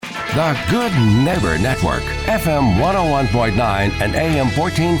The Good Neighbor Network, FM 101.9 and AM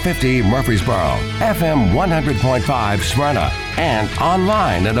 1450 Murfreesboro, FM 100.5 Smyrna, and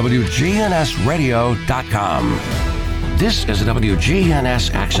online at WGNSradio.com. This is the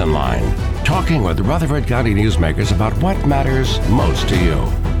WGNS Action Line, talking with Rutherford County newsmakers about what matters most to you.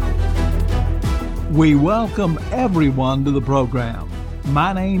 We welcome everyone to the program.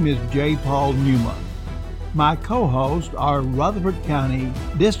 My name is J. Paul Newman. My co-hosts are Rutherford County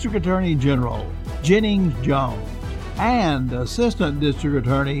District Attorney General Jennings Jones and Assistant District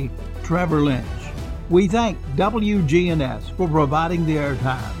Attorney Trevor Lynch. We thank WGNS for providing the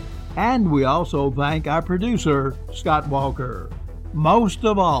airtime, and we also thank our producer, Scott Walker. Most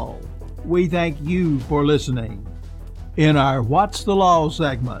of all, we thank you for listening. In our What's the Law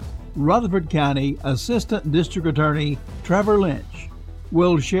segment, Rutherford County Assistant District Attorney Trevor Lynch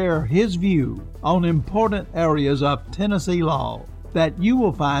will share his view on important areas of Tennessee law that you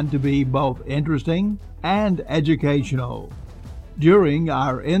will find to be both interesting and educational. During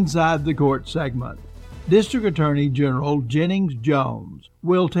our Inside the Court segment, District Attorney General Jennings Jones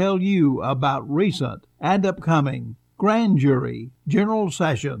will tell you about recent and upcoming grand jury, general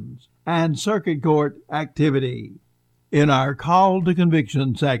sessions, and circuit court activity. In our Call to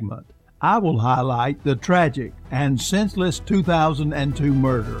Conviction segment, I will highlight the tragic and senseless 2002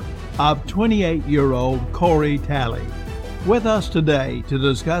 murder of 28-year-old Corey Talley. With us today to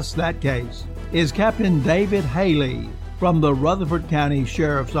discuss that case is Captain David Haley from the Rutherford County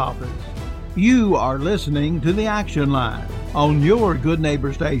Sheriff's Office. You are listening to the Action Line on your Good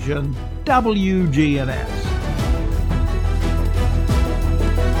Neighbor station, WGNS.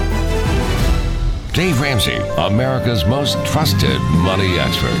 Dave Ramsey, America's most trusted money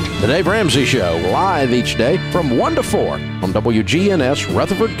expert. The Dave Ramsey Show, live each day from 1 to 4 on WGNS,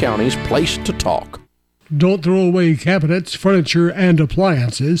 Rutherford County's Place to Talk. Don't throw away cabinets, furniture, and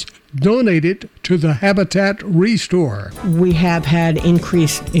appliances. Donate it to the Habitat Restore. We have had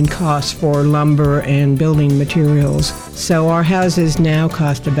increase in costs for lumber and building materials, so our houses now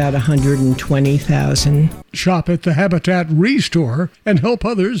cost about $120,000. Shop at the Habitat Restore and help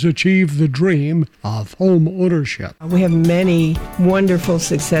others achieve the dream of home ownership. We have many wonderful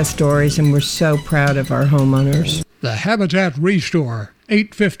success stories, and we're so proud of our homeowners. The Habitat Restore,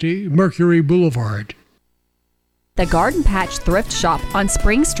 850 Mercury Boulevard. The Garden Patch Thrift Shop on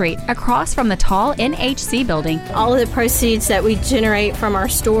Spring Street, across from the tall NHC building. All of the proceeds that we generate from our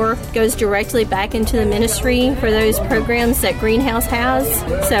store goes directly back into the ministry for those programs that Greenhouse has.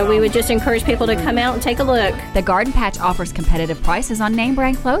 So we would just encourage people to come out and take a look. The Garden Patch offers competitive prices on name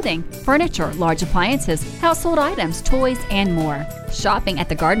brand clothing, furniture, large appliances, household items, toys, and more. Shopping at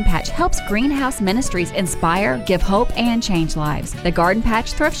the Garden Patch helps Greenhouse Ministries inspire, give hope, and change lives. The Garden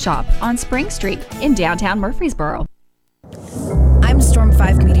Patch Thrift Shop on Spring Street in downtown Murfreesboro. I'm Storm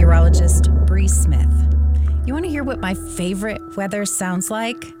 5 meteorologist Bree Smith. You want to hear what my favorite weather sounds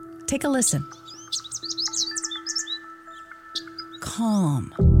like? Take a listen.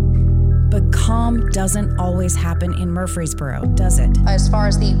 Calm. But calm doesn't always happen in Murfreesboro, does it? As far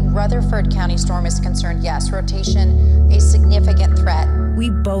as the Rutherford County storm is concerned, yes, rotation, a significant threat. We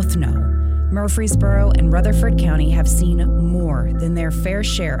both know Murfreesboro and Rutherford County have seen more than their fair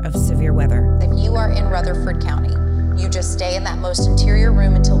share of severe weather. If you are in Rutherford County, you just stay in that most interior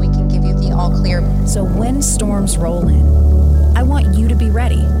room until we can give you the all clear. So when storms roll in, I want you to be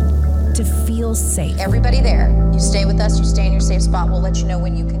ready, to feel safe. Everybody there, you stay with us, you stay in your safe spot. We'll let you know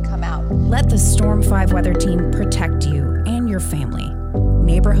when you can come out. Let the Storm 5 weather team protect you and your family,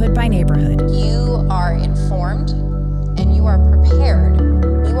 neighborhood by neighborhood. You are informed and you are prepared.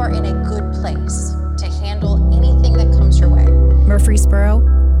 You are in a good place to handle anything that comes your way. Murfreesboro,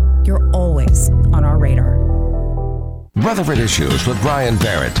 you're always on our radar. Rutherford Issues with Brian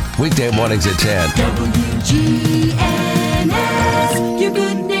Barrett, weekday mornings at 10. WGNS, your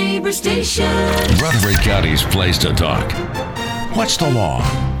Good Neighbor station. Rutherford County's Place to Talk. What's the law?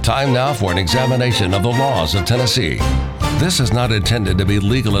 Time now for an examination of the laws of Tennessee. This is not intended to be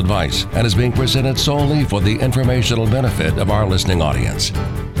legal advice and is being presented solely for the informational benefit of our listening audience.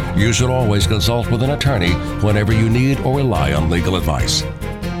 You should always consult with an attorney whenever you need or rely on legal advice.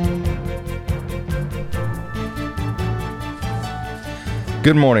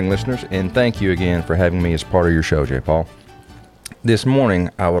 Good morning, listeners, and thank you again for having me as part of your show, J. Paul. This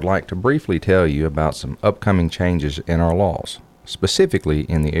morning, I would like to briefly tell you about some upcoming changes in our laws, specifically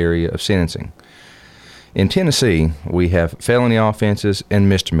in the area of sentencing. In Tennessee, we have felony offenses and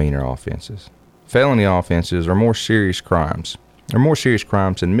misdemeanor offenses. Felony offenses are more serious crimes. They're more serious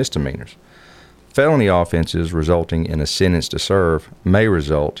crimes than misdemeanors. Felony offenses resulting in a sentence to serve may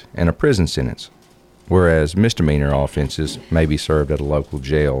result in a prison sentence. whereas misdemeanor offenses may be served at a local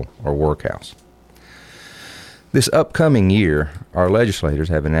jail or workhouse. This upcoming year, our legislators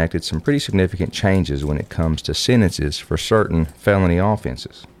have enacted some pretty significant changes when it comes to sentences for certain felony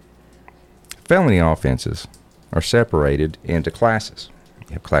offenses. Felony offenses are separated into classes.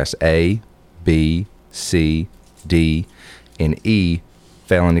 You have Class A, B, C, D, and E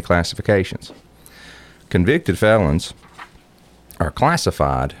felony classifications. Convicted felons are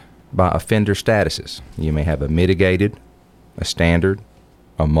classified by offender statuses. You may have a mitigated, a standard,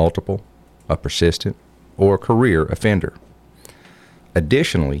 a multiple, a persistent, or a career offender.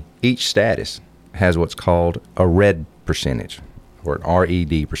 Additionally, each status has what's called a RED percentage, or an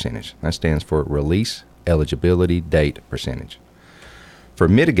RED percentage. That stands for Release Eligibility Date Percentage. For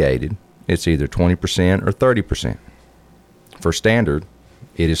mitigated, it's either 20% or 30%. For standard,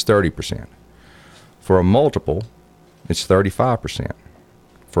 it is 30%. For a multiple, it's 35%.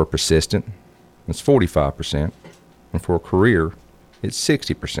 For a persistent, it's 45%. And for a career, it's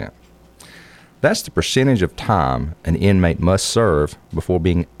 60%. That's the percentage of time an inmate must serve before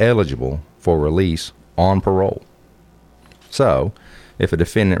being eligible for release on parole. So, if a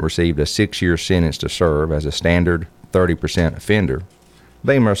defendant received a 6-year sentence to serve as a standard 30% offender,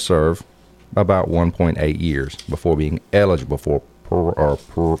 they must serve about 1.8 years before being eligible for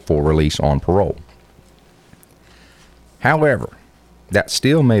release on parole. However, that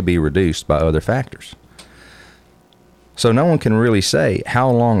still may be reduced by other factors. So no one can really say how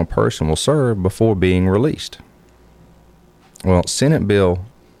long a person will serve before being released. Well, Senate Bill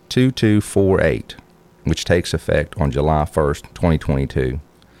 2248, which takes effect on July 1st, 2022,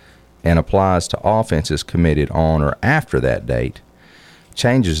 and applies to offenses committed on or after that date,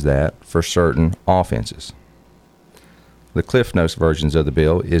 changes that for certain offenses. The Cliff Notes versions of the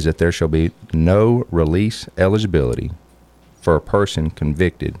bill is that there shall be no release eligibility for a person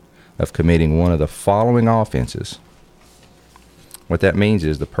convicted of committing one of the following offenses. What that means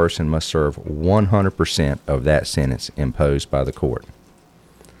is the person must serve 100% of that sentence imposed by the court.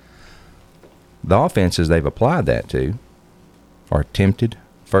 The offenses they've applied that to are attempted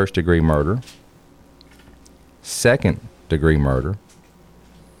first-degree murder, second-degree murder,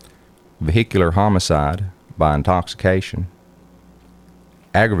 vehicular homicide by intoxication,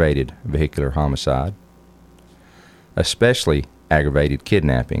 aggravated vehicular homicide, especially aggravated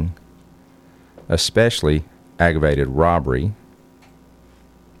kidnapping, especially aggravated robbery,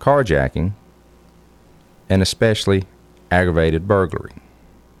 carjacking, and especially aggravated burglary.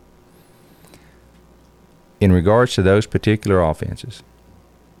 In regards to those particular offenses,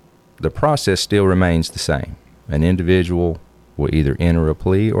 the process still remains the same. An individual will either enter a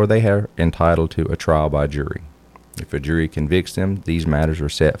plea or they are entitled to a trial by jury. If a jury convicts them, these matters are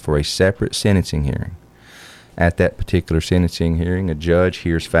set for a separate sentencing hearing. At that particular sentencing hearing, a judge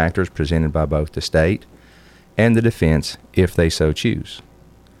hears factors presented by both the state and the defense if they so choose.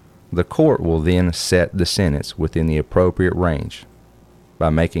 The court will then set the sentence within the appropriate range by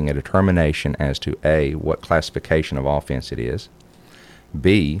making a determination as to A, what classification of offense it is,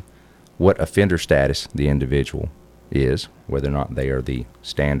 B, what offender status the individual is, whether or not they are the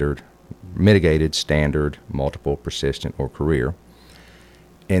standard, mitigated, standard, multiple, persistent, or career,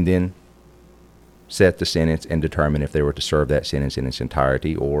 and then set the sentence and determine if they were to serve that sentence in its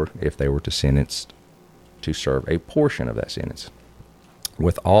entirety or if they were to sentence to serve a portion of that sentence.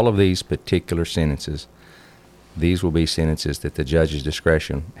 With all of these particular sentences, these will be sentences that the judge's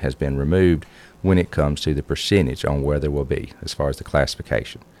discretion has been removed when it comes to the percentage on where they will be as far as the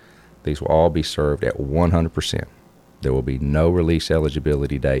classification. These will all be served at 100%. There will be no release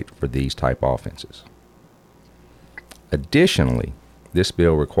eligibility date for these type offenses. Additionally, this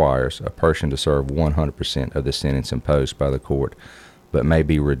bill requires a person to serve 100% of the sentence imposed by the court, but may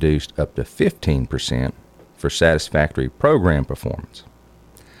be reduced up to 15% for satisfactory program performance.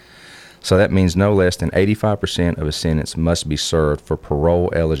 So that means no less than 85% of a sentence must be served for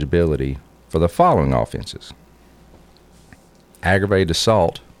parole eligibility for the following offenses: aggravated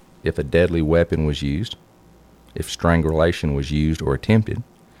assault if a deadly weapon was used, if strangulation was used or attempted,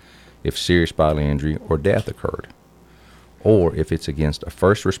 if serious bodily injury or death occurred, or if it's against a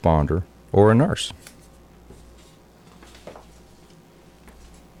first responder or a nurse.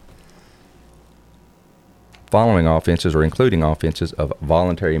 Following offenses are including offenses of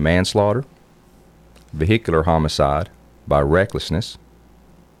voluntary manslaughter, vehicular homicide by recklessness,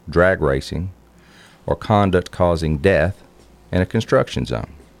 drag racing, or conduct causing death in a construction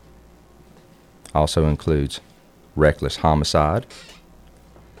zone. Also includes reckless homicide,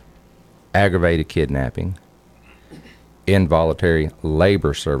 aggravated kidnapping, involuntary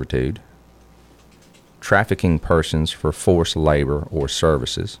labor servitude, trafficking persons for forced labor or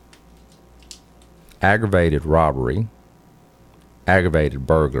services, aggravated robbery, aggravated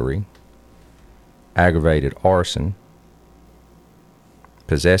burglary, aggravated arson,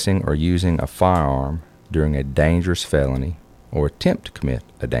 possessing or using a firearm during a dangerous felony or attempt to commit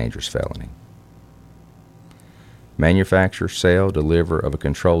a dangerous felony. Manufacture, sale, deliver of a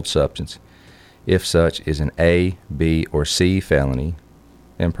controlled substance, if such is an A, B, or C felony,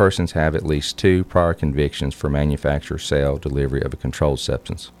 and persons have at least 2 prior convictions for manufacture, sale, delivery of a controlled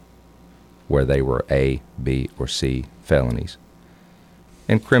substance, where they were A, B, or C felonies,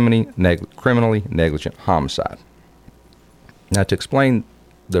 and criminally negligent homicide. Now, to explain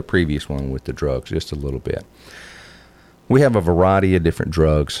the previous one with the drugs just a little bit, we have a variety of different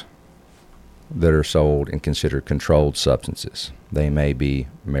drugs that are sold and considered controlled substances. They may be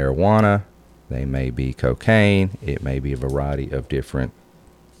marijuana, they may be cocaine, it may be a variety of different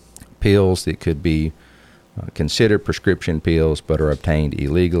pills that could be considered prescription pills but are obtained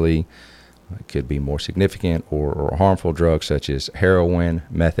illegally. It could be more significant or harmful drugs such as heroin,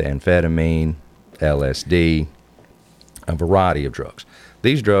 methamphetamine, LSD, a variety of drugs.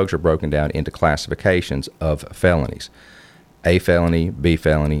 These drugs are broken down into classifications of felonies. A felony, B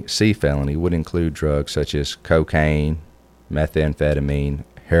felony, C felony would include drugs such as cocaine, methamphetamine,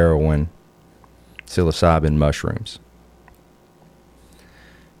 heroin, psilocybin mushrooms.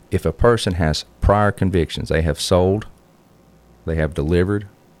 If a person has prior convictions, they have sold, they have delivered,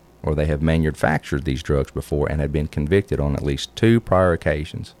 or they have manufactured these drugs before and have been convicted on at least 2 prior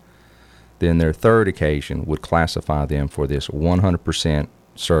occasions, then their third occasion would classify them for this 100%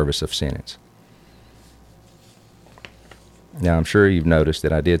 service of sentence. Now, I'm sure you've noticed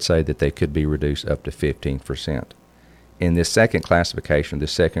that I did say that they could be reduced up to 15%. In this second classification,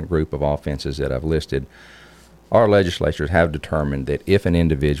 this second group of offenses that I've listed, our legislatures have determined that if an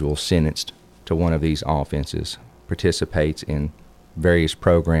individual sentenced to one of these offenses participates in various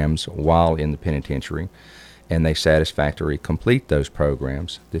programs while in the penitentiary, and they satisfactorily complete those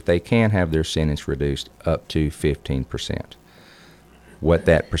programs, that they can have their sentence reduced up to 15%. What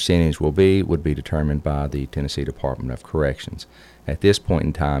that percentage will be would be determined by the Tennessee Department of Corrections. At this point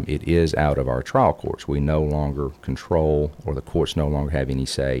in time, it is out of our trial courts. We no longer control, or the courts no longer have any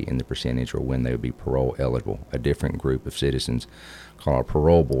say in the percentage or when they would be parole eligible. A different group of citizens called a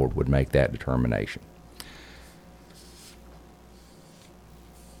parole board would make that determination.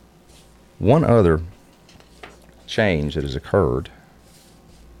 One other change that has occurred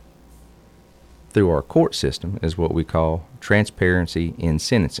through our court system is what we call transparency in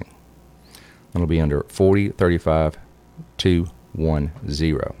sentencing. It'll be under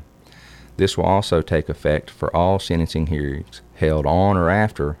 4035-210. This will also take effect for all sentencing hearings held on or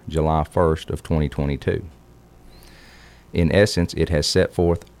after July 1st of 2022. In essence, it has set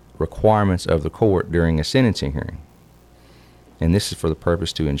forth requirements of the court during a sentencing hearing, and this is for the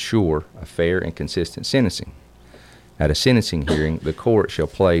purpose to ensure a fair and consistent sentencing. At a sentencing hearing, the court shall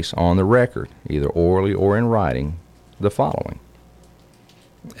place on the record, either orally or in writing, the following.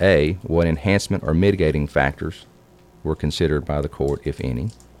 A, what enhancement or mitigating factors were considered by the court, if any.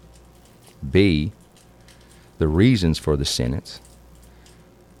 B, the reasons for the sentence.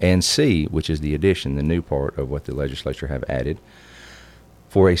 And C, which is the addition, the new part of what the legislature have added,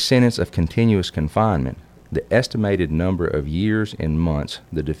 for a sentence of continuous confinement, the estimated number of years and months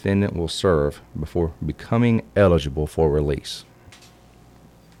the defendant will serve before becoming eligible for release.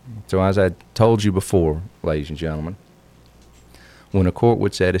 So as I told you before, ladies and gentlemen, when a court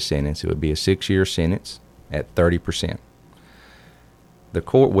would set a sentence, it would be a 6-year sentence at 30%. The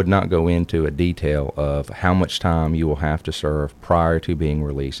court would not go into a detail of how much time you will have to serve prior to being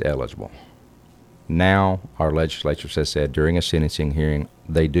release eligible. Now, our legislature has said during a sentencing hearing,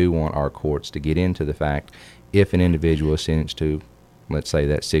 they do want our courts to get into the fact if an individual is sentenced to, let's say,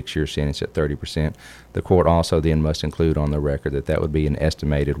 that 6-year sentence at 30%, the court also then must include on the record that that would be an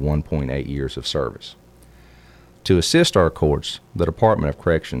estimated 1.8 years of service. To assist our courts, the Department of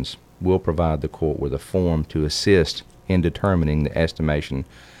Corrections will provide the court with a form to assist in determining the estimation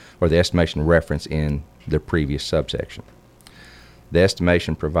or the estimation reference in the previous subsection. The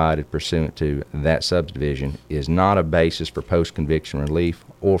estimation provided pursuant to that subdivision is not a basis for post-conviction relief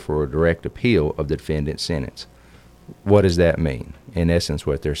or for a direct appeal of the defendant's sentence. What does that mean? In essence,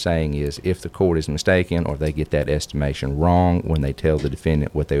 what they're saying is if the court is mistaken or they get that estimation wrong when they tell the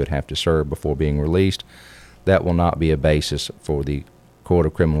defendant what they would have to serve before being released, that will not be a basis for the Court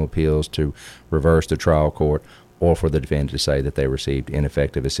of Criminal Appeals to reverse the trial court or for the defendant to say that they received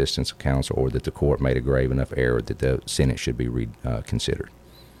ineffective assistance of counsel or that the court made a grave enough error that the sentence should be reconsidered.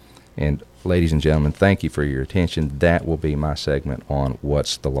 And ladies and gentlemen, thank you for your attention. That will be my segment on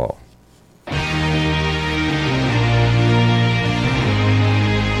What's the Law.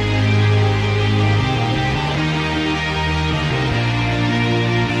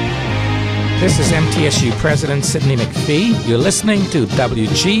 This is MTSU President Sidney McPhee. You're listening to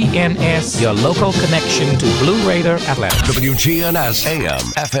WGNS, your local connection to Blue Raider Athletics. WGNS AM,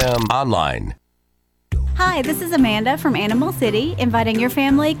 FM, online. Hi, this is Amanda from Animal City, inviting your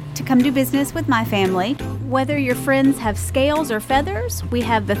family to come do business with my family. Whether your friends have scales or feathers, we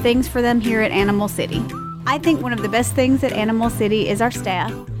have the things for them here at Animal City. I think one of the best things at Animal City is our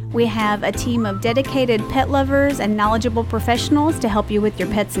staff. We have a team of dedicated pet lovers and knowledgeable professionals to help you with your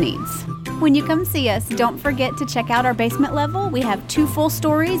pet's needs. When you come see us, don't forget to check out our basement level. We have 2 full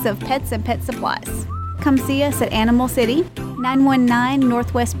stories of pets and pet supplies. Come see us at Animal City, 919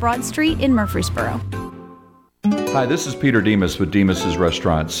 Northwest Broad Street in Murfreesboro. Hi, this is Peter Demas with Demas's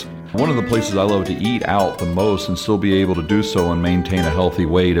Restaurants. One of the places I love to eat out the most and still be able to do so and maintain a healthy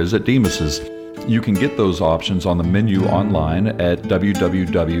weight is at Demas's. You can get those options on the menu online at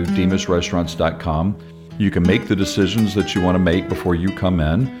www.demasrestaurants.com. You can make the decisions that you want to make before you come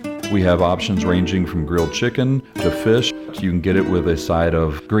in. We have options ranging from grilled chicken to fish. You can get it with a side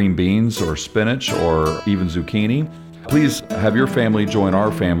of green beans or spinach or even zucchini. Please have your family join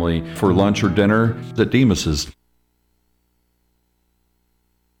our family for lunch or dinner at Demas's.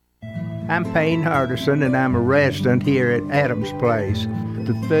 I'm Payne Hardison, and I'm a resident here at Adams Place.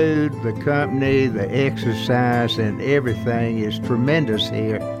 The food, the company, the exercise, and everything is tremendous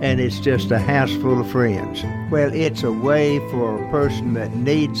here, and it's just a house full of friends. Well, it's a way for a person that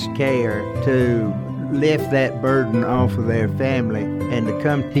needs care to lift that burden off of their family and to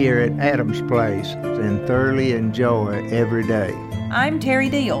come here at Adams Place and thoroughly enjoy every day. I'm Terry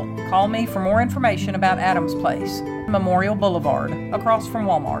Deal. Call me for more information about Adams Place, Memorial Boulevard, across from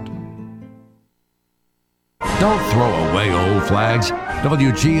Walmart. Don't throw away old flags.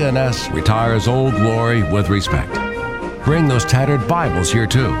 WGNS retires Old Glory with respect. Bring those tattered Bibles here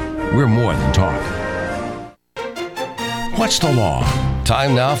too. We're more than talk. What's the law?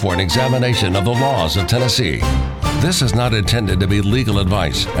 Time now for an examination of the laws of Tennessee. This is not intended to be legal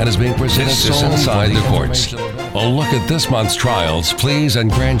advice and is being presented solely inside the courts. A look at this month's trials, pleas,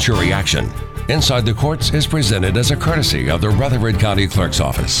 and grand jury action. Inside the Courts is presented as a courtesy of the Rutherford County Clerk's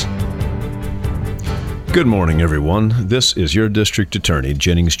Office. Good morning, everyone. This is your District Attorney,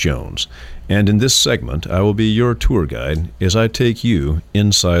 Jennings Jones, and in this segment, I will be your tour guide as I take you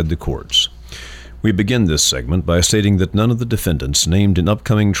inside the courts. We begin this segment by stating that none of the defendants named in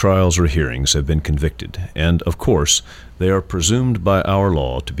upcoming trials or hearings have been convicted, and, of course, they are presumed by our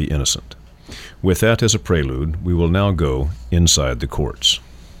law to be innocent. With that as a prelude, we will now go inside the courts.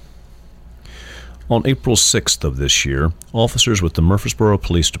 On April 6th of this year, officers with the Murfreesboro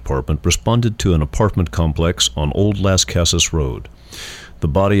Police Department responded to an apartment complex on Old Las Casas Road. The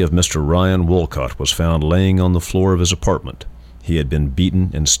body of Mr. Ryan Wolcott was found laying on the floor of his apartment. He had been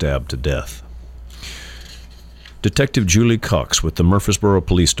beaten and stabbed to death. Detective Julie Cox with the Murfreesboro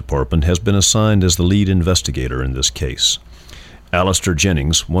Police Department has been assigned as the lead investigator in this case. Alistair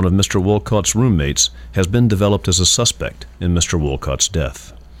Jennings, one of Mr. Wolcott's roommates, has been developed as a suspect in Mr. Wolcott's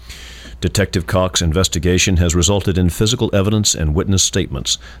death. Detective Cox's investigation has resulted in physical evidence and witness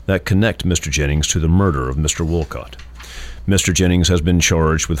statements that connect Mr. Jennings to the murder of Mr. Wolcott. Mr. Jennings has been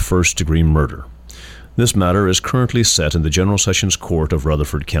charged with first-degree murder. This matter is currently set in the General Sessions Court of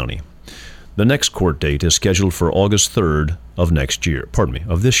Rutherford County. The next court date is scheduled for August 3rd of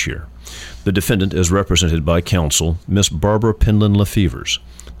this year. The defendant is represented by counsel Miss Barbara Penland Lefevers.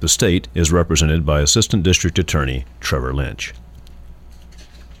 The state is represented by Assistant District Attorney Trevor Lynch.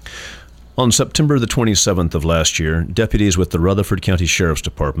 On September the 27th of last year, deputies with the Rutherford County Sheriff's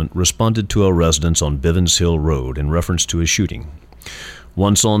Department responded to a residence on Bivens Hill Road in reference to a shooting.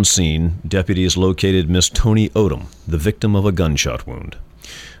 Once on scene, deputies located Miss Toni Odom, the victim of a gunshot wound.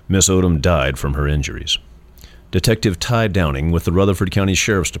 Miss Odom died from her injuries. Detective Ty Downing with the Rutherford County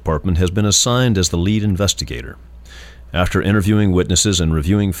Sheriff's Department has been assigned as the lead investigator. After interviewing witnesses and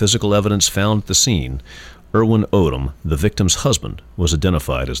reviewing physical evidence found at the scene, Erwin Odom, the victim's husband, was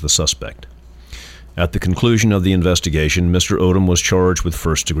identified as the suspect. At the conclusion of the investigation, Mr. Odom was charged with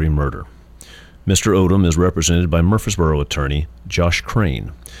first-degree murder. Mr. Odom is represented by Murfreesboro attorney Josh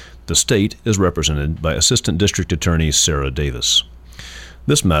Crane. The state is represented by Assistant District Attorney Sarah Davis.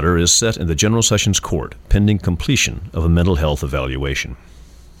 This matter is set in the General Sessions Court pending completion of a mental health evaluation.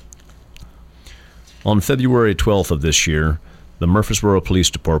 On February 12th of this year, the Murfreesboro Police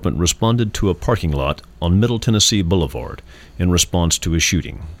Department responded to a parking lot on Middle Tennessee Boulevard in response to a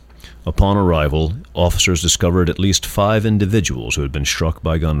shooting. Upon arrival, officers discovered at least 5 individuals who had been struck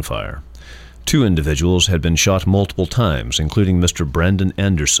by gunfire. 2 individuals had been shot multiple times, including Mr. Brandon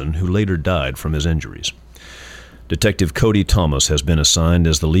Anderson, who later died from his injuries. Detective Cody Thomas has been assigned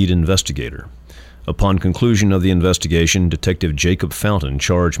as the lead investigator. Upon conclusion of the investigation, Detective Jacob Fountain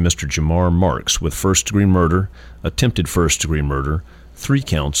charged Mr. Jamar Marks with first-degree murder, attempted first-degree murder, 3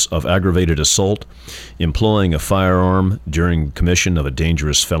 counts of aggravated assault, employing a firearm during commission of a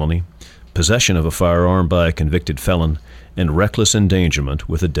dangerous felony, possession of a firearm by a convicted felon, and reckless endangerment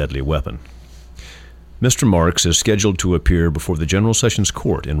with a deadly weapon. Mr. Marks is scheduled to appear before the General Sessions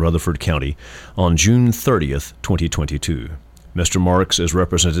Court in Rutherford County on June 30th, 2022. Mr. Marks is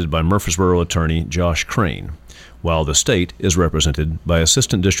represented by Murfreesboro attorney Josh Crane, while the state is represented by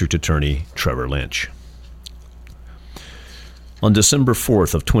Assistant District Attorney Trevor Lynch. On December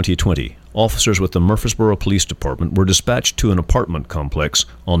 4th of 2020, officers with the Murfreesboro Police Department were dispatched to an apartment complex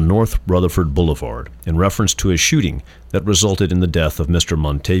on North Rutherford Boulevard in reference to a shooting that resulted in the death of Mr.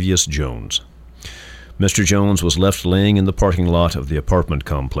 Montavious Jones. Mr. Jones was left laying in the parking lot of the apartment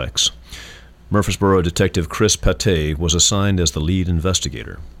complex. Murfreesboro Detective Chris Pate was assigned as the lead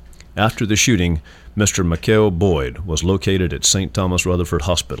investigator. After the shooting, Mr. Mikhail Boyd was located at St. Thomas Rutherford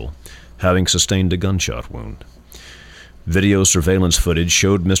Hospital, having sustained a gunshot wound. Video surveillance footage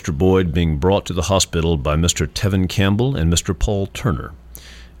showed Mr. Boyd being brought to the hospital by Mr. Tevin Campbell and Mr. Paul Turner.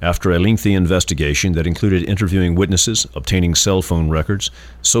 After a lengthy investigation that included interviewing witnesses, obtaining cell phone records,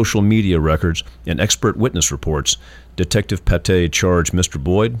 social media records, and expert witness reports, Detective Pate charged Mr.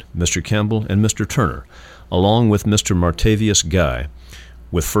 Boyd, Mr. Campbell, and Mr. Turner, along with Mr. Martavious Guy,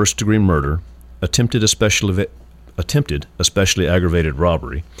 with first-degree murder, attempted especially aggravated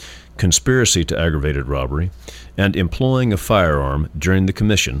robbery, conspiracy to aggravated robbery, and employing a firearm during the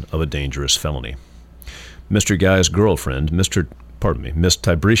commission of a dangerous felony. Mr. Guy's girlfriend, Miss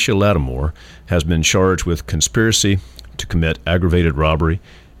Tibrecia Lattimore, has been charged with conspiracy to commit aggravated robbery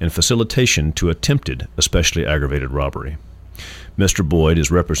and facilitation to attempted especially aggravated robbery. Mr. Boyd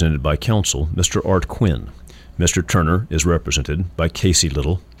is represented by counsel Mr. Art Quinn. Mr. Turner is represented by Casey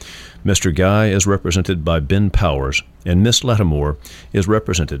Little. Mr. Guy is represented by Ben Powers, and Miss Lattimore is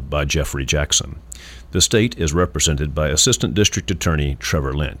represented by Jeffrey Jackson. The state is represented by Assistant District Attorney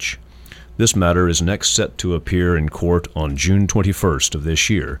Trevor Lynch. This matter is next set to appear in court on June 21st of this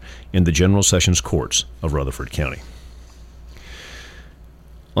year in the General Sessions Courts of Rutherford County.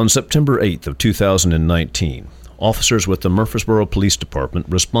 On September 8th of 2019, officers with the Murfreesboro Police Department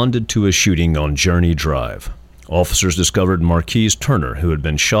responded to a shooting on Journey Drive. Officers discovered Marquise Turner, who had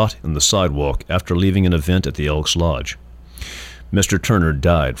been shot in the sidewalk after leaving an event at the Elks Lodge. Mr. Turner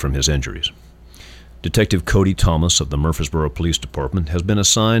died from his injuries. Detective Cody Thomas of the Murfreesboro Police Department has been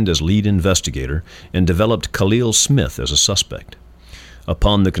assigned as lead investigator and developed Khalil Smith as a suspect.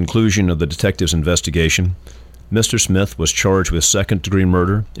 Upon the conclusion of the detective's investigation, Mr. Smith was charged with second-degree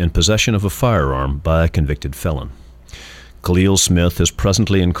murder and possession of a firearm by a convicted felon. Khalil Smith is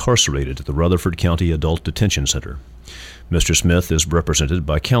presently incarcerated at the Rutherford County Adult Detention Center. Mr. Smith is represented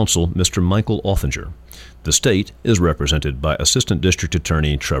by counsel Mr. Michael Offinger. The state is represented by Assistant District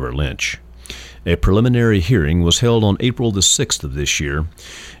Attorney Trevor Lynch. A preliminary hearing was held on April the 6th of this year,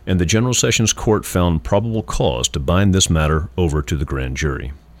 and the General Sessions Court found probable cause to bind this matter over to the grand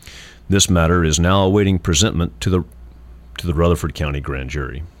jury. This matter is now awaiting presentment to the Rutherford County Grand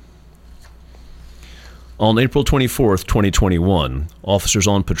Jury. On April 24, 2021, officers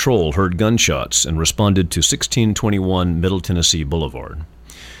on patrol heard gunshots and responded to 1621 Middle Tennessee Boulevard.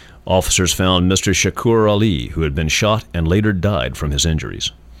 Officers found Mr. Shakur Ali, who had been shot and later died from his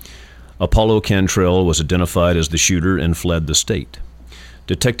injuries. Apollo Cantrell was identified as the shooter and fled the state.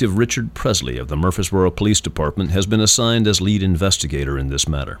 Detective Richard Presley of the Murfreesboro Police Department has been assigned as lead investigator in this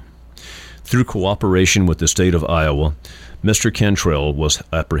matter. Through cooperation with the state of Iowa, Mr. Cantrell was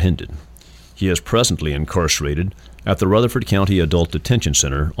apprehended. He is presently incarcerated at the Rutherford County Adult Detention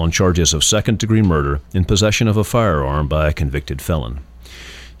Center on charges of second-degree murder in possession of a firearm by a convicted felon.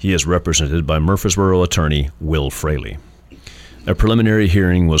 He is represented by Murfreesboro attorney Will Fraley. A preliminary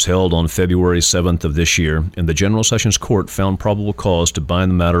hearing was held on February 7th of this year, and the General Sessions Court found probable cause to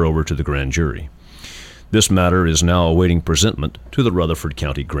bind the matter over to the grand jury. This matter is now awaiting presentment to the Rutherford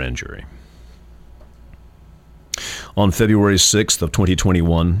County Grand Jury. On February 6th of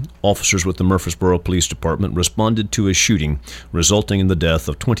 2021, officers with the Murfreesboro Police Department responded to a shooting resulting in the death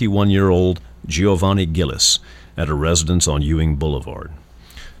of 21-year-old Giovanni Gillis at a residence on Ewing Boulevard.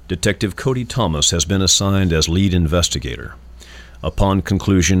 Detective Cody Thomas has been assigned as lead investigator. Upon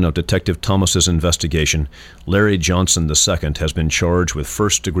conclusion of Detective Thomas's investigation, Larry Johnson II has been charged with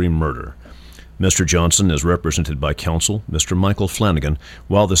first-degree murder. Mr. Johnson is represented by counsel Mr. Michael Flanagan,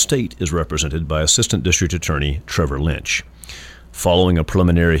 while the state is represented by Assistant District Attorney Trevor Lynch. Following a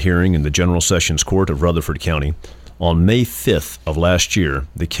preliminary hearing in the General Sessions Court of Rutherford County, on May 5th of last year,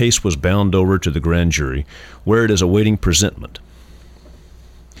 the case was bound over to the grand jury, where it is awaiting presentment.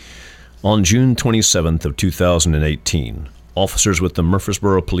 On June 27th of 2018, officers with the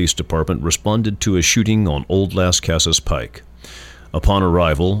Murfreesboro Police Department responded to a shooting on Old Las Casas Pike. Upon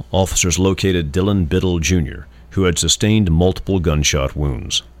arrival, officers located Dylan Biddle Jr., who had sustained multiple gunshot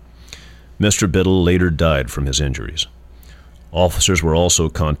wounds. Mr. Biddle later died from his injuries. Officers were also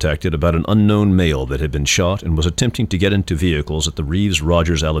contacted about an unknown male that had been shot and was attempting to get into vehicles at the Reeves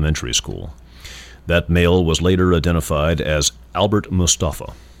Rogers Elementary School. That male was later identified as Albert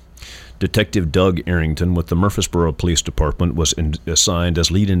Mustafa. Detective Doug Arrington with the Murfreesboro Police Department was assigned as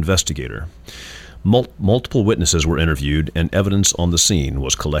lead investigator. Multiple witnesses were interviewed and evidence on the scene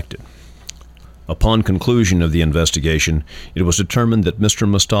was collected. Upon conclusion of the investigation, it was determined that Mr.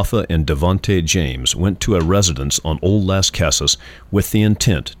 Mustafa and Devontae James went to a residence on Old Las Casas with the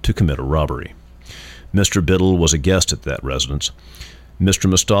intent to commit a robbery. Mr. Biddle was a guest at that residence. Mr.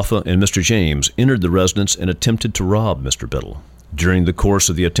 Mustafa and Mr. James entered the residence and attempted to rob Mr. Biddle. During the course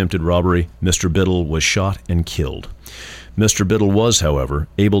of the attempted robbery, Mr. Biddle was shot and killed. Mr. Biddle was, however,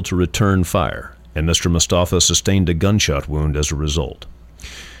 able to return fire, and Mr. Mustafa sustained a gunshot wound as a result.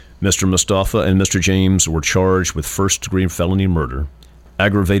 Mr. Mustafa and Mr. James were charged with first-degree felony murder,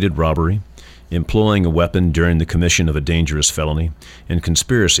 aggravated robbery, employing a weapon during the commission of a dangerous felony, and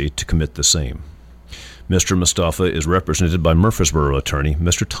conspiracy to commit the same. Mr. Mustafa is represented by Murfreesboro attorney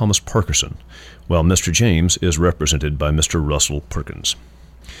Mr. Thomas Parkerson, while Mr. James is represented by Mr. Russell Perkins.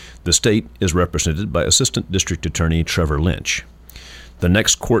 The state is represented by Assistant District Attorney Trevor Lynch. The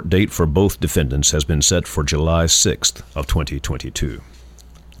next court date for both defendants has been set for July 6th of 2022.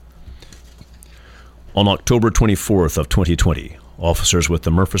 On October 24th of 2020, officers with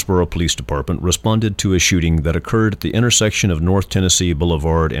the Murfreesboro Police Department responded to a shooting that occurred at the intersection of North Tennessee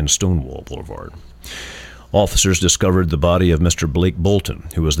Boulevard and Stonewall Boulevard. Officers discovered the body of Mr. Blake Bolton,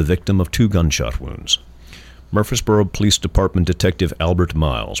 who was the victim of 2 gunshot wounds. Murfreesboro Police Department Detective Albert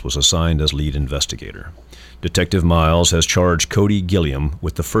Miles was assigned as lead investigator. Detective Miles has charged Cody Gilliam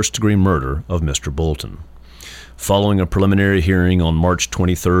with the first-degree murder of Mr. Bolton. Following a preliminary hearing on March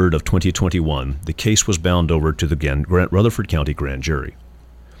 23rd of 2021, the case was bound over to the Rutherford County Grand Jury.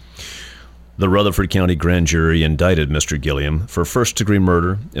 The Rutherford County Grand Jury indicted Mr. Gilliam for first-degree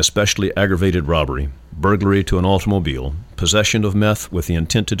murder, especially aggravated robbery, burglary to an automobile, possession of meth with the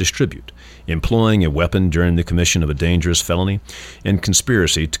intent to distribute, employing a weapon during the commission of a dangerous felony, and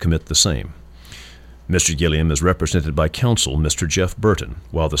conspiracy to commit the same. Mr. Gilliam is represented by counsel Mr. Jeff Burton,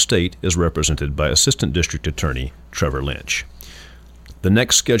 while the state is represented by Assistant District Attorney Trevor Lynch. The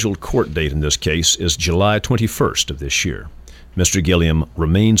next scheduled court date in this case is July 21st of this year. Mr. Gilliam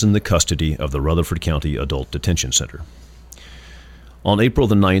remains in the custody of the Rutherford County Adult Detention Center. On April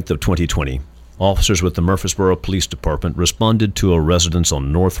the 9th of 2020, officers with the Murfreesboro Police Department responded to a residence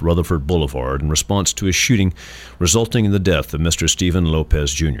on North Rutherford Boulevard in response to a shooting resulting in the death of Mr. Stephen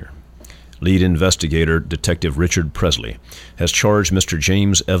Lopez Jr. Lead investigator Detective Richard Presley has charged Mr.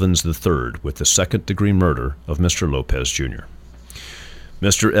 James Evans III with the second-degree murder of Mr. Lopez Jr.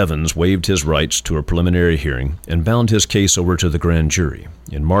 Mr. Evans waived his rights to a preliminary hearing and bound his case over to the grand jury.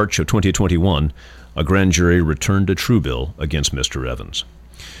 In March of 2021, a grand jury returned a true bill against Mr. Evans.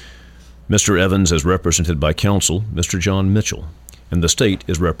 Mr. Evans is represented by counsel Mr. John Mitchell, and the state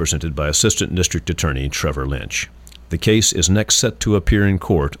is represented by Assistant District Attorney Trevor Lynch. The case is next set to appear in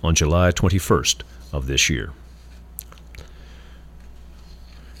court on July 21st of this year.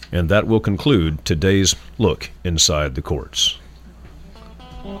 And that will conclude today's look inside the courts.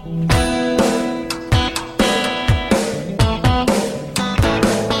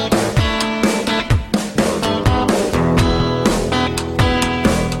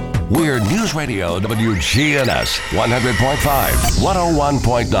 We're News Radio WGNS 100.5,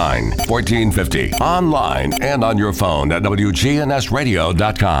 101.9, 1450, online and on your phone at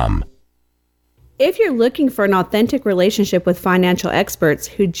WGNSradio.com. If you're looking for an authentic relationship with financial experts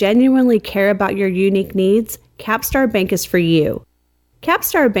who genuinely care about your unique needs, Capstar Bank is for you.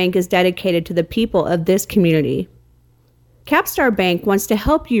 Capstar Bank is dedicated to the people of this community. Capstar Bank wants to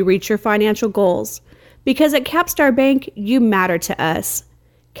help you reach your financial goals, because at Capstar Bank, you matter to us.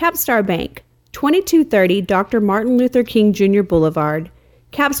 Capstar Bank, 2230 Dr. Martin Luther King Jr. Boulevard,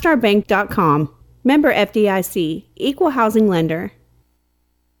 capstarbank.com. Member FDIC, Equal Housing Lender.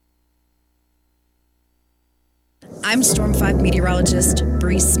 I'm Storm 5 meteorologist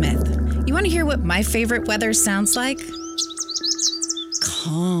Bree Smith. You want to hear what my favorite weather sounds like?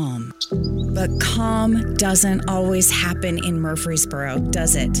 Calm. But calm doesn't always happen in Murfreesboro,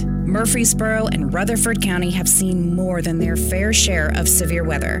 does it? Murfreesboro and Rutherford County have seen more than their fair share of severe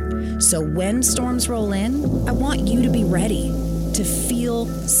weather. So when storms roll in, I want you to be ready, to feel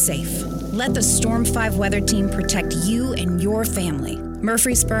safe. Let the Storm 5 weather team protect you and your family.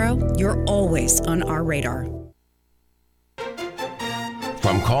 Murfreesboro, you're always on our radar.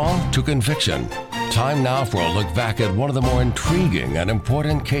 From call to conviction, time now for a look back at one of the more intriguing and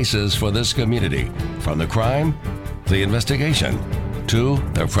important cases for this community. From the crime, the investigation, to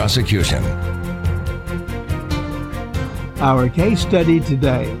the prosecution. Our case study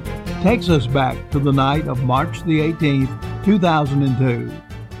today takes us back to the night of March the 18th, 2002.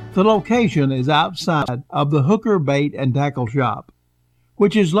 The location is outside of the Hooker Bait and Tackle Shop,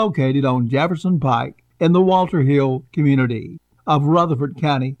 which is located on Jefferson Pike in the Walter Hill community of Rutherford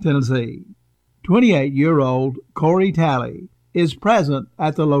County, Tennessee. 28-year-old Corey Talley is present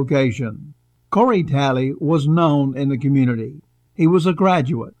at the location. Corey Talley was known in the community. He was a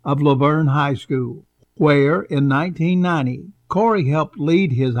graduate of Laverne High School, where in 1990, Corey helped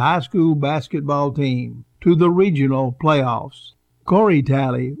lead his high school basketball team to the regional playoffs. Corey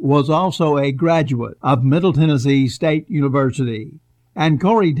Talley was also a graduate of Middle Tennessee State University, and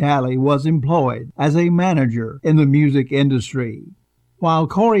Corey Talley was employed as a manager in the music industry. While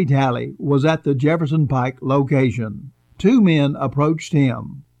Corey Talley was at the Jefferson Pike location, two men approached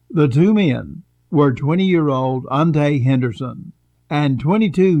him. The two men were 20-year-old Ante Henderson and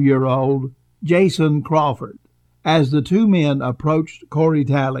 22-year-old Jason Crawford. As the two men approached Corey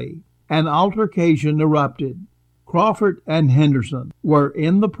Talley, an altercation erupted. Crawford and Henderson were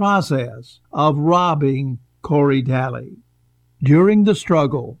in the process of robbing Corey Talley. During the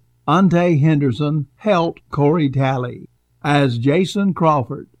struggle, Ante Henderson held Corey Talley as Jason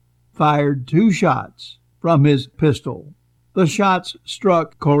Crawford fired two shots from his pistol. The shots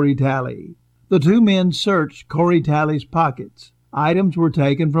struck Corey Talley. The two men searched Corey Talley's pockets. Items were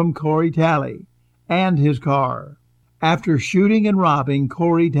taken from Corey Talley and his car. After shooting and robbing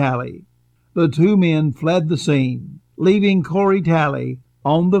Corey Talley, the two men fled the scene, leaving Corey Talley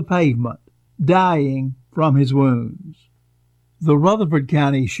on the pavement, dying from his wounds. The Rutherford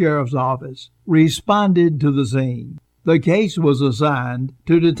County Sheriff's Office responded to the scene. The case was assigned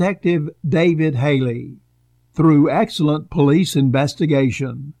to Detective David Haley. Through excellent police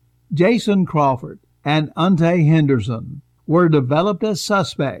investigation, Jason Crawford and Ante Henderson were developed as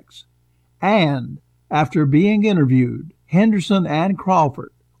suspects, and after being interviewed, Henderson and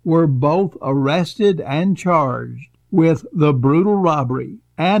Crawford were both arrested and charged with the brutal robbery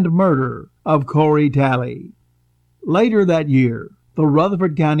and murder of Corey Talley. Later that year, the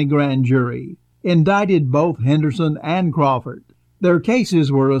Rutherford County Grand Jury indicted both Henderson and Crawford. Their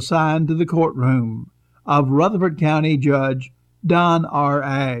cases were assigned to the courtroom of Rutherford County Judge Don R.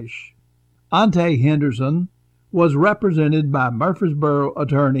 Ash. Ante Henderson was represented by Murfreesboro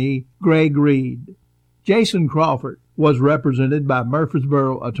attorney Greg Reed. Jason Crawford was represented by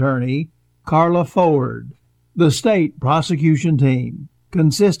Murfreesboro attorney Carla Ford. The state prosecution team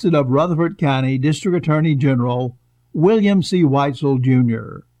consisted of Rutherford County District Attorney General William C. Weitzel,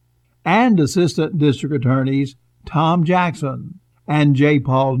 Jr., and Assistant District Attorneys Tom Jackson and J.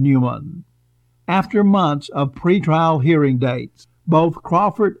 Paul Newman. After months of pretrial hearing dates, both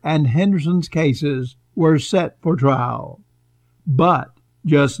Crawford and Henderson's cases were set for trial. But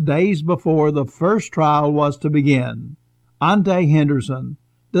just days before the first trial was to begin, Ante Henderson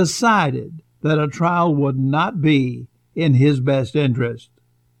decided that a trial would not be in his best interest.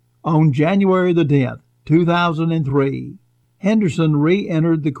 On January the 10th, 2003, Henderson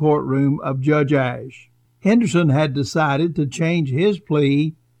re-entered the courtroom of Judge Ash. Henderson had decided to change his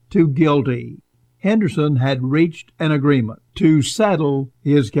plea to guilty. Henderson had reached an agreement to settle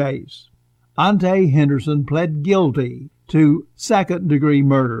his case. Ante Henderson pled guilty to second-degree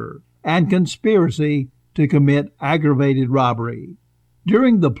murder and conspiracy to commit aggravated robbery.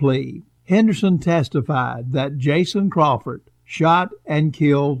 During the plea, Henderson testified that Jason Crawford shot and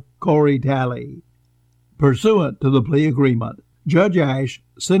killed Corey Talley. Pursuant to the plea agreement, Judge Ash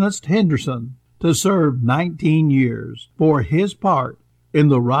sentenced Henderson to serve 19 years for his part in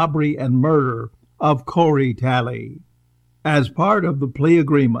the robbery and murder of Corey Talley. As part of the plea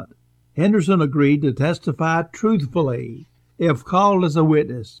agreement, Henderson agreed to testify truthfully if called as a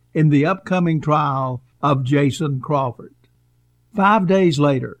witness in the upcoming trial of Jason Crawford. 5 days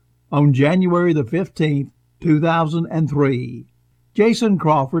later, on January the 15th, 2003, Jason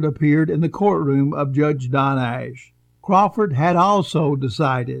Crawford appeared in the courtroom of Judge Don Ash. Crawford had also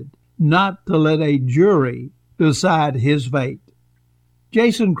decided not to let a jury decide his fate.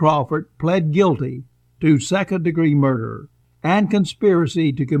 Jason Crawford pled guilty to second-degree murder and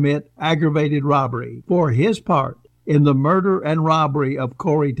conspiracy to commit aggravated robbery for his part in the murder and robbery of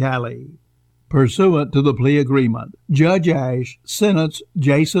Corey Talley. Pursuant to the plea agreement, Judge Ash sentenced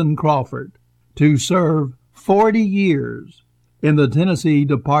Jason Crawford to serve 40 years in the Tennessee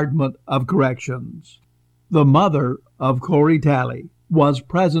Department of Corrections. The mother of Corey Talley, was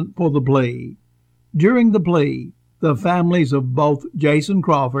present for the plea. During the plea, the families of both Jason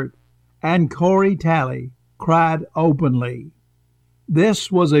Crawford and Corey Talley cried openly.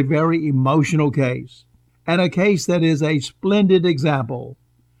 This was a very emotional case, and a case that is a splendid example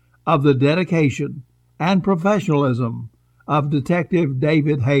of the dedication and professionalism of Detective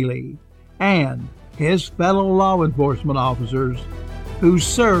David Haley and his fellow law enforcement officers who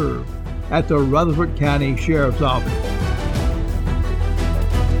serve at the Rutherford County Sheriff's Office.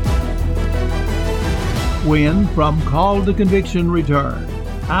 When From Call to Conviction returns,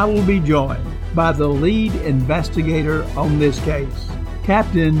 I will be joined by the lead investigator on this case,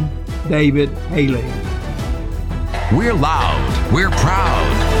 Captain David Haley. We're loud, we're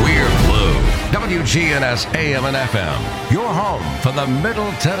proud, we're blue. WGNS AM and FM, your home for the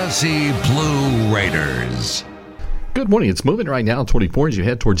Middle Tennessee Blue Raiders. Good morning. It's moving right now, 24, as you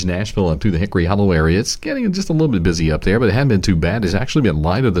head towards Nashville and through the Hickory Hollow area. It's getting just a little bit busy up there, but it hasn't been too bad. It's actually been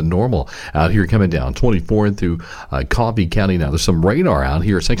lighter than normal out here coming down 24 through Coffee County. Now, there's some radar out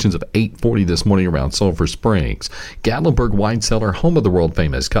here, sections of 840 this morning around Sulphur Springs. Gatlinburg Wine Cellar, home of the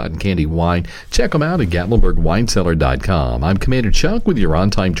world-famous cotton candy wine. Check them out at GatlinburgWineCellar.com. I'm Commander Chuck with your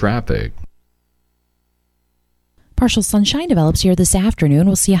on-time traffic. Partial sunshine develops here this afternoon.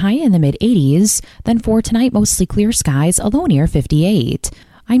 We'll see a high in the mid-80s. Then for tonight, mostly clear skies, a low near 58.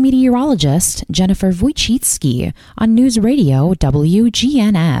 I'm meteorologist Jennifer Wojcicki on News Radio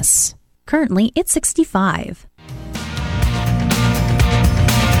WGNS. Currently, it's 65.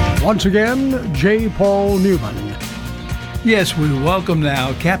 Once again, J. Paul Newman. Yes, we welcome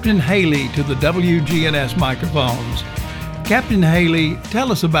now Captain Haley to the WGNS microphones. Captain Haley,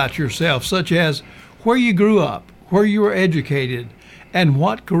 tell us about yourself, such as where you grew up, where you were educated, and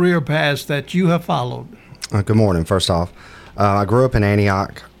what career paths that you have followed. Good morning, first off. I grew up in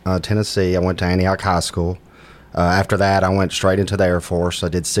Antioch, Tennessee. I went to Antioch High School. After that, I went straight into the Air Force. I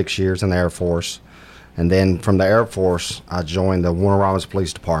did 6 years in the Air Force. And then from the Air Force, I joined the Warner Robins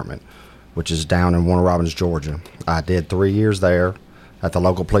Police Department, which is down in Warner Robins, Georgia. I did 3 years there at the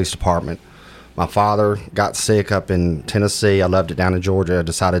local police department. My father got sick up in Tennessee. I loved it down in Georgia. I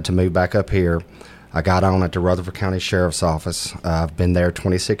decided to move back up here. I got on at the Rutherford County Sheriff's Office. I've been there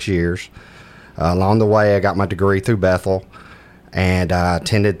 26 years. Along the way, I got my degree through Bethel, and I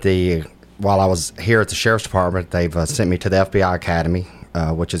attended while I was here at the Sheriff's Department, they've sent me to the FBI Academy,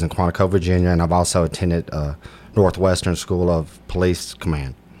 which is in Quantico, Virginia, and I've also attended Northwestern School of Police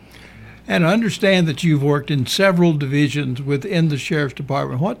Command. And I understand that you've worked in several divisions within the Sheriff's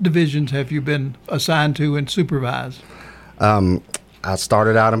Department. What divisions have you been assigned to and supervised? I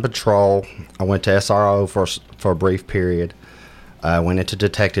started out in patrol. I went to SRO for a brief period. I went into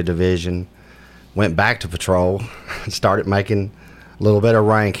detective division, went back to patrol, started making a little bit of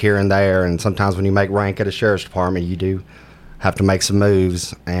rank here and there. And sometimes when you make rank at a sheriff's department, you do have to make some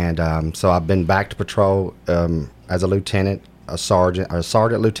moves. And so I've been back to patrol as a lieutenant, a sergeant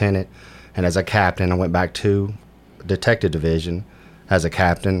lieutenant, and as a captain. I went back to detective division as a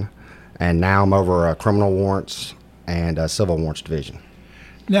captain, and now I'm over criminal warrants and civil warrants division.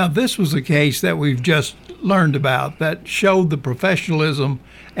 Now, this was a case that we've just learned about that showed the professionalism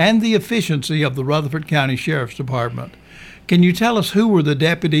and the efficiency of the Rutherford County Sheriff's Department. Can you tell us who were the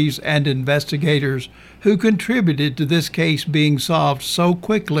deputies and investigators who contributed to this case being solved so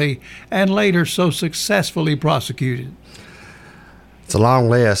quickly and later so successfully prosecuted? It's a long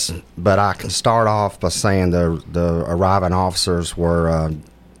list, but I can start off by saying the arriving officers were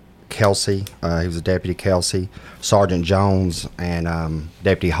Kelsey, he was a Deputy Kelsey, Sergeant Jones, and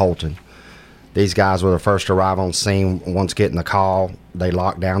Deputy Holton. These guys were the first to arrive on scene. Once getting the call, they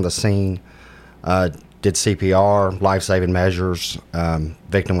locked down the scene, did CPR, life-saving measures.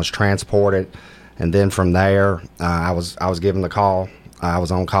 Victim was transported, and then from there, I was given the call. I was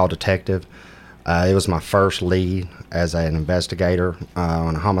on-call detective. It was my first lead as an investigator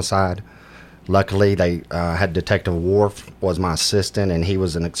on a homicide. Luckily, they had Detective Worf was my assistant, and he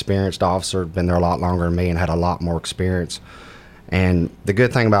was an experienced officer, been there a lot longer than me and had a lot more experience. And the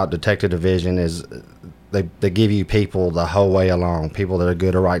good thing about Detective Division is they give you people the whole way along, people that are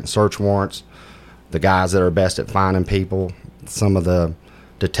good at writing search warrants, the guys that are best at finding people, some of the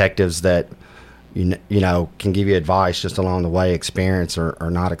detectives that you know can give you advice just along the way, experienced or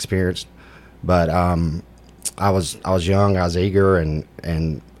not experienced. But I was young, I was eager,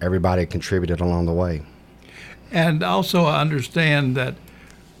 and everybody contributed along the way. And also I understand that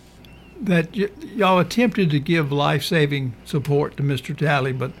y'all attempted to give life-saving support to Mr.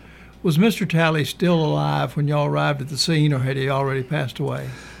 Talley, but was Mr. Talley still alive when y'all arrived at the scene, or had he already passed away?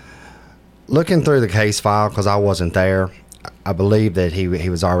 Looking through the case file, because I wasn't there, I believe that he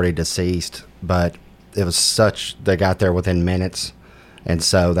was already deceased, but it was they got there within minutes. and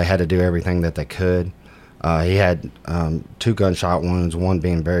so they had to do everything that they could. He had 2 gunshot wounds, one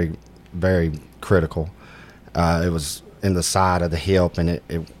being very, very critical. It was in the side of the hip, and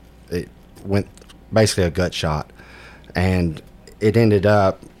it went basically a gut shot, and it ended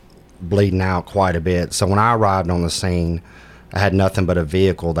up bleeding out quite a bit. So when I arrived on the scene, I had nothing but a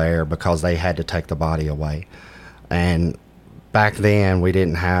vehicle there because they had to take the body away. And back then, we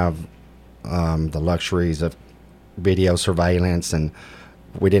didn't have the luxuries of video surveillance, and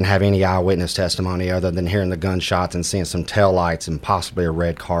we didn't have any eyewitness testimony other than hearing the gunshots and seeing some taillights and possibly a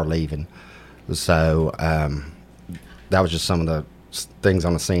red car leaving. So that was just some of the things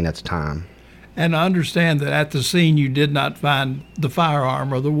on the scene at the time. And I understand that at the scene you did not find the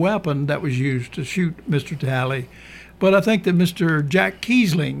firearm or the weapon that was used to shoot Mr. Talley. But I think that Mr. Jack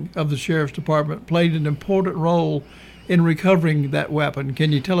Kiesling of the Sheriff's Department played an important role in recovering that weapon.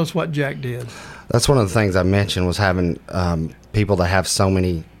 Can you tell us what Jack did? That's one of the things I mentioned, was having people that have so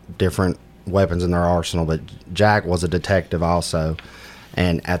many different weapons in their arsenal. But Jack was a detective also,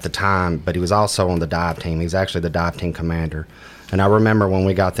 and at the time, but he was also on the dive team. He's actually the dive team commander. And I remember when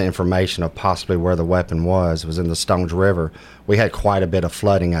we got the information of possibly where the weapon was in the Stones River. We had quite a bit of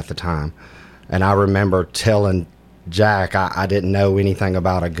flooding at the time. And I remember telling Jack I didn't know anything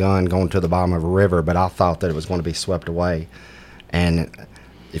about a gun going to the bottom of a river, but I thought that it was going to be swept away. And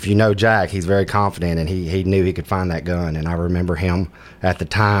if you know Jack, he's very confident, and he knew he could find that gun. And I remember him at the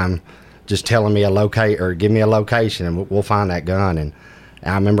time just telling me give me a location, and we'll find that gun. And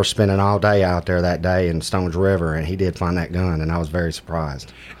I remember spending all day out there that day in Stones River, and he did find that gun, and I was very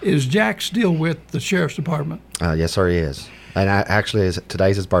surprised. Is Jack still with the Sheriff's Department? Yes, sir, he is. And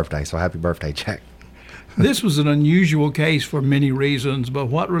today's his birthday, so happy birthday, Jack. This was an unusual case for many reasons, but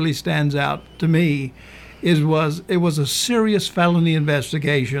what really stands out to me it was a serious felony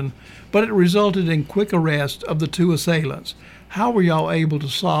investigation, but it resulted in quick arrest of the 2 assailants. How were y'all able to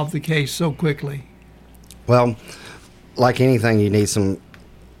solve the case so quickly? Well, like anything, you need some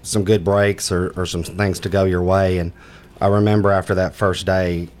good breaks or some things to go your way. And I remember after that first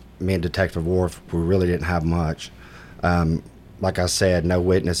day, me and Detective Worf, we really didn't have much. Like I said, no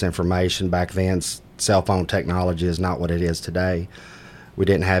witness information. Back then, cell phone technology is not what it is today. We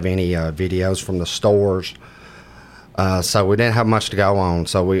didn't have any videos from the stores, so we didn't have much to go on.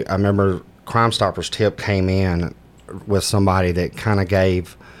 So I remember Crime Stoppers tip came in with somebody that kind of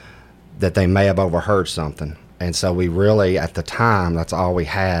gave that they may have overheard something. And so we really, at the time, that's all we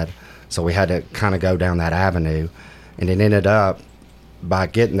had. So we had to kind of go down that avenue. And it ended up, by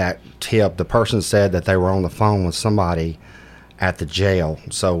getting that tip, the person said that they were on the phone with somebody at the jail.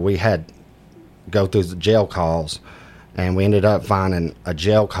 So we had to go through the jail calls, and we ended up finding a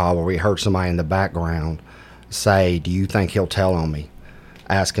jail call where we heard somebody in the background say, "Do you think he'll tell on me?"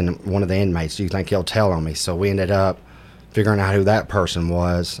 Asking one of the inmates, "Do you think he'll tell on me?" So we ended up figuring out who that person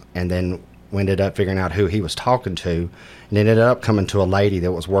was, and then we ended up figuring out who he was talking to, and ended up coming to a lady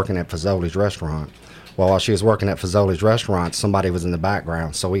that was working at Fazoli's restaurant. Well, while she was working at Fazoli's restaurant, somebody was in the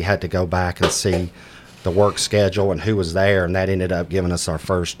background, so we had to go back and see the work schedule and who was there, and that ended up giving us our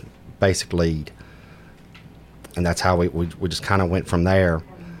first basic lead. And that's how we just kind of went from there.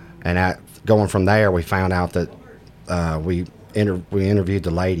 And going from there, we found out that we interviewed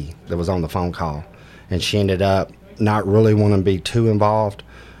the lady that was on the phone call, and she ended up not really wanting to be too involved,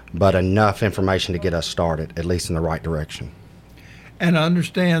 but enough information to get us started, at least in the right direction. And I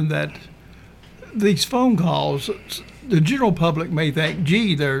understand that these phone calls, the general public may think,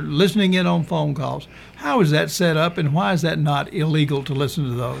 gee, they're listening in on phone calls. How is that set up, and why is that not illegal to listen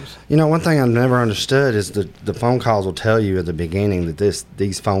to those? You know, one thing I've never understood is the phone calls will tell you at the beginning that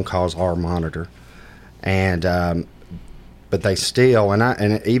these phone calls are monitored. And but they still,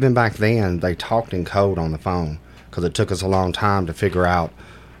 and even back then, they talked in code on the phone, because it took us a long time to figure out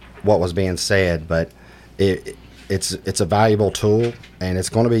what was being said. But it's a valuable tool, and it's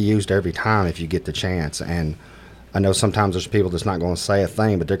going to be used every time if you get the chance. And I know sometimes there's people that's not going to say a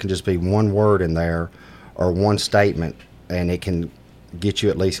thing, but there can just be one word in there or one statement, and it can get you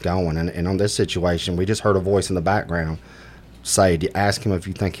at least going. And on this situation, we just heard a voice in the background say, "Ask him if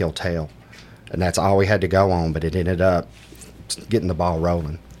you think he'll tell." And that's all we had to go on, but it ended up getting the ball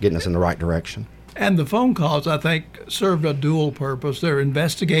rolling, getting us in the right direction. And the phone calls, I think, served a dual purpose. They're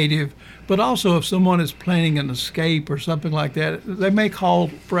investigative, but also if someone is planning an escape or something like that, they may call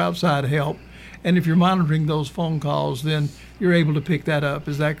for outside help. And if you're monitoring those phone calls, then you're able to pick that up.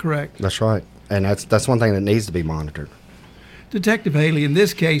 Is that correct? That's right. And that's one thing that needs to be monitored. Detective Haley, in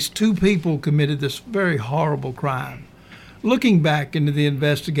this case, 2 people committed this very horrible crime. Looking back into the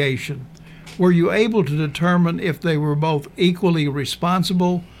investigation, were you able to determine if they were both equally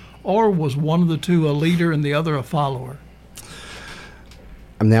responsible, or was one of the 2 a leader and the other a follower?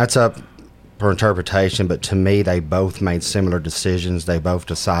 I mean, that's up for interpretation, but to me, they both made similar decisions. They both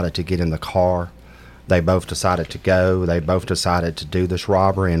decided to get in the car. They both decided to go. They both decided to do this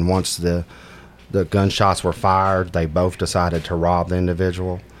robbery. And once the gunshots were fired, they both decided to rob the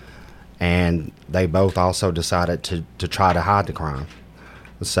individual. And they both also decided to try to hide the crime.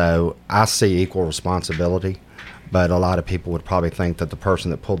 So I see equal responsibility, but a lot of people would probably think that the person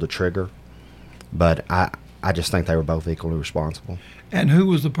that pulled the trigger, but I just think they were both equally responsible. And who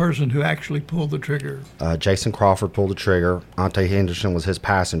was the person who actually pulled the trigger? Jason Crawford pulled the trigger. Ante Henderson was his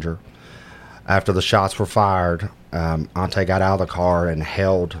passenger. After the shots were fired, Ante got out of the car and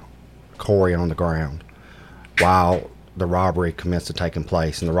held Corey on the ground while the robbery commenced to taking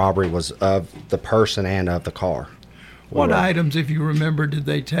place. And the robbery was of the person and of the car. What items, if you remember, did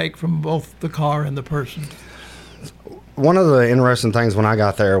they take from both the car and the person? One of the interesting things when I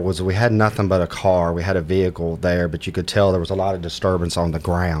got there was we had nothing but a car. We had a vehicle there, but you could tell there was a lot of disturbance on the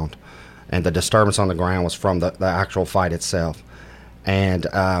ground. And the disturbance on the ground was from the actual fight itself. And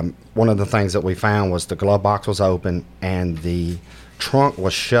one of the things that we found was the glove box was open and the trunk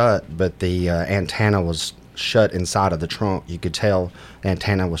was shut, but the antenna was shut inside of the trunk. You could tell the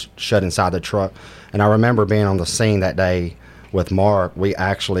antenna was shut inside the truck. And I remember being on the scene that day with Mark. We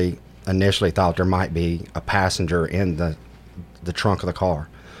actually initially thought there might be a passenger in the trunk of the car,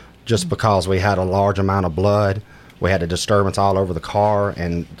 just because we had a large amount of blood. We had a disturbance all over the car,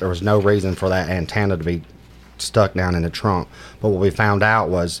 and there was no reason for that antenna to be stuck down in the trunk. But what we found out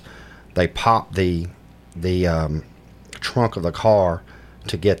was they popped the trunk of the car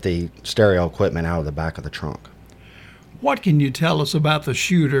to get the stereo equipment out of the back of the trunk. What can you tell us about the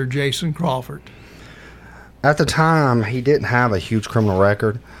shooter, Jason Crawford? At the time, he didn't have a huge criminal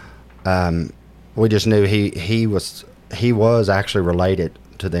record. We just knew he was actually related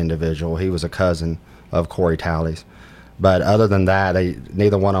to the individual. He was a cousin of Corey Talley's. But other than that,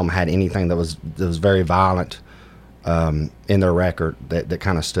 neither one of them had anything that was very violent in their record that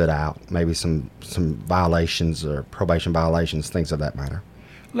kind of stood out. Maybe some violations or probation violations, things of that matter.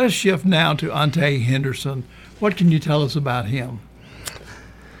 Let's shift now to Ante Henderson. What can you tell us about him?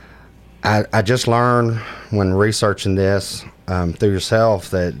 I just learned when researching this through yourself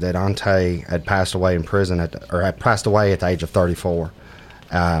that Ante had passed away in prison had passed away at the age of 34.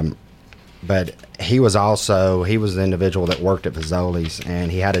 But he was the individual that worked at Fazoli's,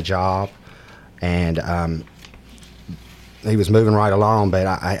 and he had a job, and he was moving right along. But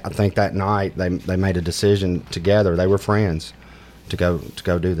I think that night they made a decision together. They were friends to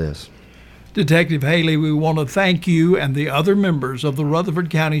go do this. Detective Haley, we want to thank you and the other members of the Rutherford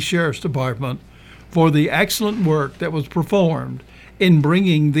County Sheriff's Department for the excellent work that was performed in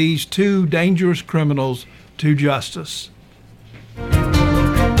bringing these two dangerous criminals to justice.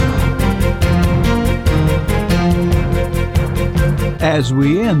 As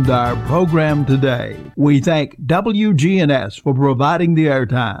we end our program today, we thank WGNS for providing the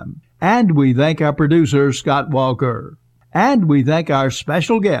airtime, and we thank our producer, Scott Walker, and we thank our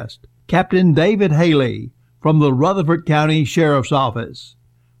special guest, Captain David Haley from the Rutherford County Sheriff's Office.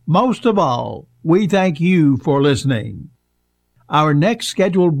 Most of all, we thank you for listening. Our next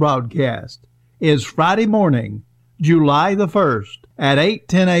scheduled broadcast is Friday morning, July the 1st at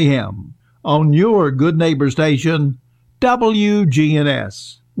 8:10 a.m. on your good neighbor station,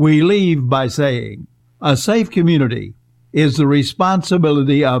 WGNS. We leave by saying, a safe community is the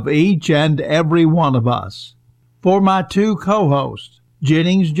responsibility of each and every one of us. For my two co-hosts,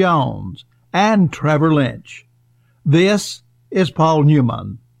 Jennings Jones and Trevor Lynch, this is Paul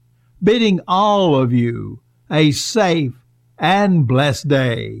Newman, bidding all of you a safe and blessed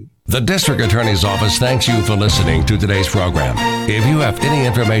day. The District Attorney's Office thanks you for listening to today's program. If you have any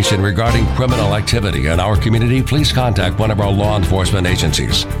information regarding criminal activity in our community, please contact one of our law enforcement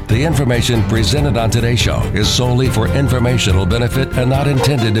agencies. The information presented on today's show is solely for informational benefit and not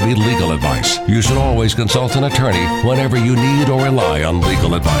intended to be legal advice. You should always consult an attorney whenever you need or rely on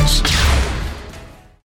legal advice.